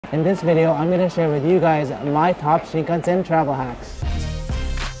In this video, I'm going to share with you guys my top Shinkansen travel hacks.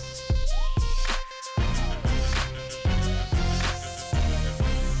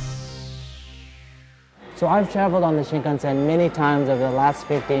 So I've traveled on the Shinkansen many times over the last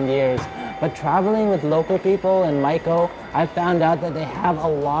 15 years, but traveling with local people in Maiko, I found out that they have a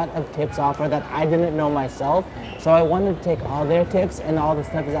lot of tips offer that I didn't know myself. So I wanted to take all their tips and all the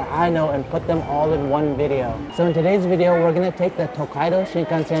steps that I know and put them all in one video. So in today's video, we're going to take the Tokaido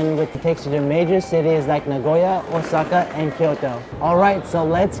Shinkansen, which takes you to major cities like Nagoya, Osaka, and Kyoto. Alright, so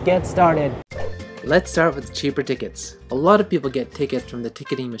let's get started. Let's start with cheaper tickets. A lot of people get tickets from the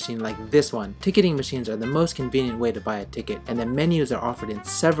ticketing machine like this one. Ticketing machines are the most convenient way to buy a ticket, and the menus are offered in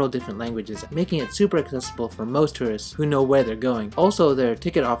several different languages, making it super accessible for most tourists who know where they're going. Also, there are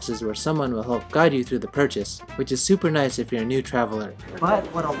ticket offices where someone will help guide you through the purchase, which is super nice if you're a new traveler. But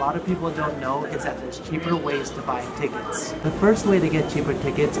what a lot of people don't know is that there's cheaper ways to buy tickets. The first way to get cheaper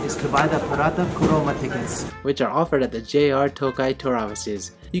tickets is to buy the Platt Kodama tickets, which are offered at the JR Tokai tour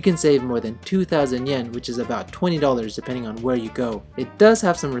offices. You can save more than 2,000 yen, which is about $20 depending on where you go. It does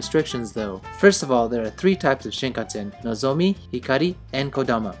have some restrictions though. First of all, there are 3 types of Shinkansen: Nozomi, Hikari, and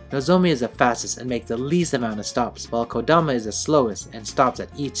Kodama. Nozomi is the fastest and makes the least amount of stops, while Kodama is the slowest and stops at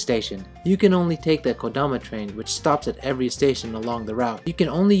each station. You can only take the Kodama train, which stops at every station along the route. You can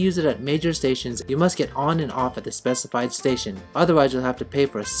only use it at major stations. You must get on and off at the specified station. Otherwise, you'll have to pay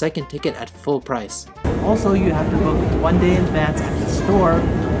for a second ticket at full price. Also, you have to book 1 day in advance at the store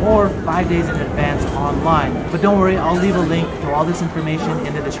or 5 days in advance online. But don't worry, I'll leave a link to all this information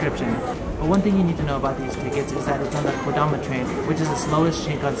in the description. But one thing you need to know about these tickets is that it's on the Kodama train, which is the slowest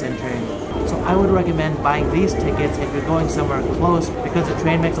Shinkansen train. So I would recommend buying these tickets if you're going somewhere close because the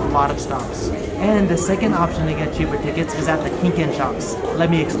train makes a lot of stops. And the second option to get cheaper tickets is at the Kinken shops. Let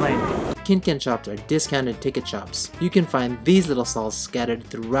me explain. Kinken shops are discounted ticket shops. You can find these little stalls scattered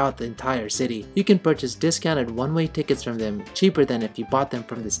throughout the entire city. You can purchase discounted one-way tickets from them cheaper than if you bought them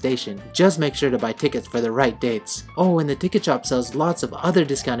from the station. Just make sure to buy tickets for the right dates. Oh, and the ticket shop sells lots of other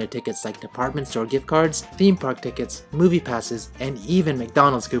discounted tickets like department store gift cards, theme park tickets, movie passes, and even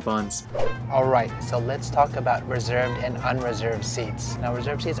McDonald's coupons. Alright, so let's talk about reserved and unreserved seats. Now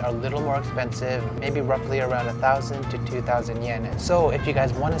reserved seats are a little more expensive, maybe roughly around 1,000 to 2,000 yen. So if you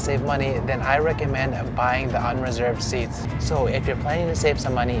guys want to save money, then I recommend buying the unreserved seats. So if you're planning to save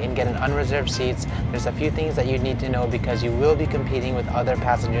some money and get an unreserved seats, there's a few things that you need to know because you will be competing with other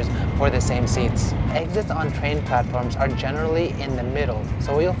passengers for the same seats. Exits on train platforms are generally in the middle.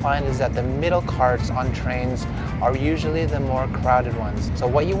 So what you'll find is that the middle carts on trains are usually the more crowded ones. So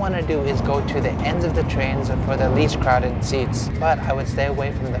what you want to do is go to the ends of the trains for the least crowded seats. But I would stay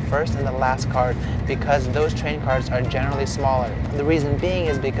away from the first and the last cart because those train carts are generally smaller. The reason being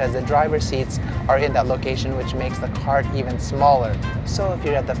is because the driver's seats are in that location, which makes the cart even smaller. So if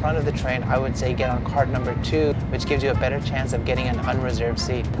you're at the front of the train, I would say get on cart number 2, which gives you a better chance of getting an unreserved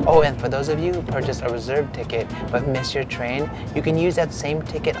seat. Oh, and for those of you who purchase a reserved ticket but miss your train, you can use that same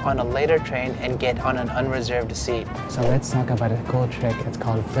ticket on a later train and get on an unreserved seat. So let's talk about a cool trick. It's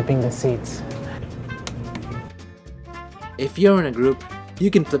called flipping the seats. If you're in a group,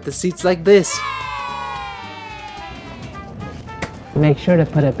 you can flip the seats like this. Make sure to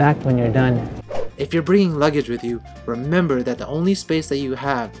put it back when you're done. If you're bringing luggage with you, remember that the only space that you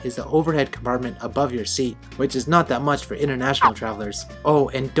have is the overhead compartment above your seat, which is not that much for international travelers. Oh,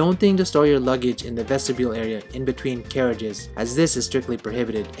 and don't think to store your luggage in the vestibule area in between carriages, as this is strictly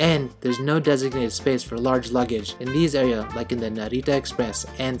prohibited. And there's no designated space for large luggage in these areas like in the Narita Express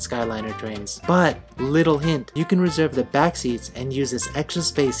and Skyliner trains. But, little hint, you can reserve the back seats and use this extra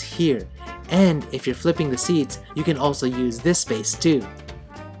space here. And if you're flipping the seats, you can also use this space too.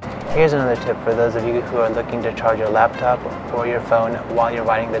 Here's another tip for those of you who are looking to charge your laptop or your phone while you're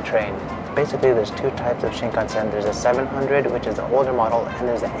riding the train. Basically, there's 2 types of Shinkansen. There's a 700, which is the older model, and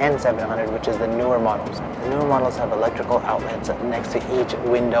there's the N700, which is the newer models. The newer models have electrical outlets next to each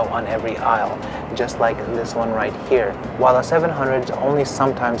window on every aisle, just like this one right here. While the 700s only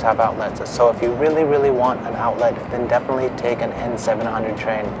sometimes have outlets, so if you really want an outlet, then definitely take an N700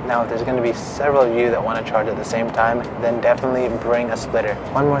 train. Now, if there's going to be several of you that want to charge at the same time, then definitely bring a splitter.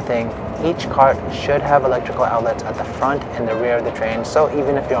 One more thing, each cart should have electrical outlets at the front and the rear of the train, so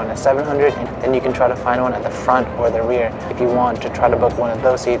even if you're on a 700, then you can try to find one at the front or the rear. If you want to try to book one of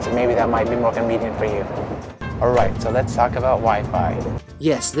those seats, maybe that might be more convenient for you. Alright, so let's talk about Wi-Fi.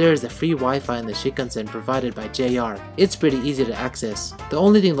 Yes, there is a free Wi-Fi in the Shinkansen provided by JR. It's pretty easy to access. The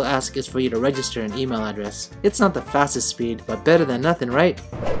only thing they'll ask is for you to register an email address. It's not the fastest speed, but better than nothing, right?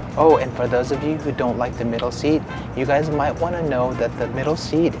 Oh, and for those of you who don't like the middle seat, you guys might want to know that the middle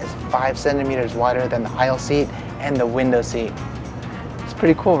seat is 5 centimeters wider than the aisle seat and the window seat. It's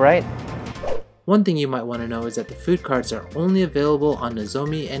Pretty cool, right? One thing you might want to know is that the food carts are only available on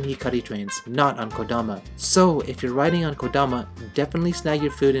Nozomi and Hikari trains, not on Kodama. So if you're riding on Kodama, definitely snag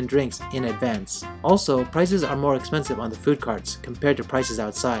your food and drinks in advance. Also, prices are more expensive on the food carts compared to prices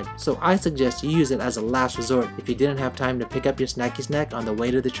outside, so I suggest you use it as a last resort if you didn't have time to pick up your snacky snack on the way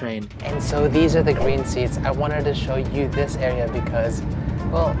to the train. And so these are the green seats. I wanted to show you this area because,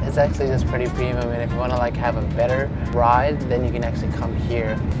 well, it's actually just pretty premium, and if you want to like have a better ride, then you can actually come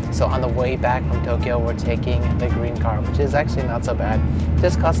here. So on the way back from Tokyo, we're taking the green car, which is actually not so bad.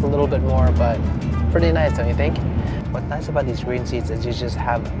 Just costs a little bit more, but pretty nice, don't you think? What's nice about these green seats is you just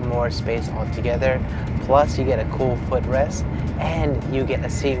have more space altogether. Plus you get a cool footrest and you get a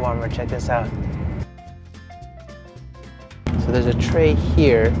seat warmer. Check this out. So there's a tray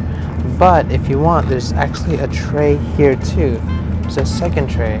here, but if you want, there's actually a tray here too. There's a second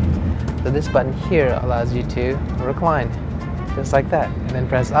tray. So this button here allows you to recline, just like that, and then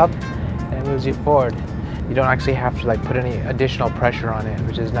press up and it moves you forward. You don't actually have to like put any additional pressure on it,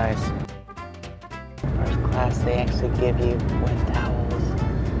 which is nice. First class, they actually give you wet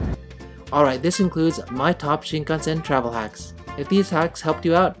towels. Alright, this includes my top Shinkansen travel hacks. If these hacks helped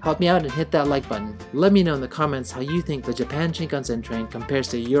you out, help me out and hit that like button. Let me know in the comments how you think the Japan Shinkansen train compares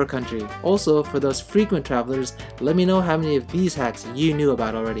to your country. Also, for those frequent travelers, let me know how many of these hacks you knew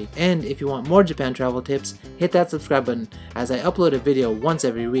about already. And if you want more Japan travel tips, hit that subscribe button as I upload a video once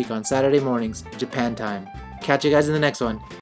every week on Saturday mornings, Japan time. Catch you guys in the next one.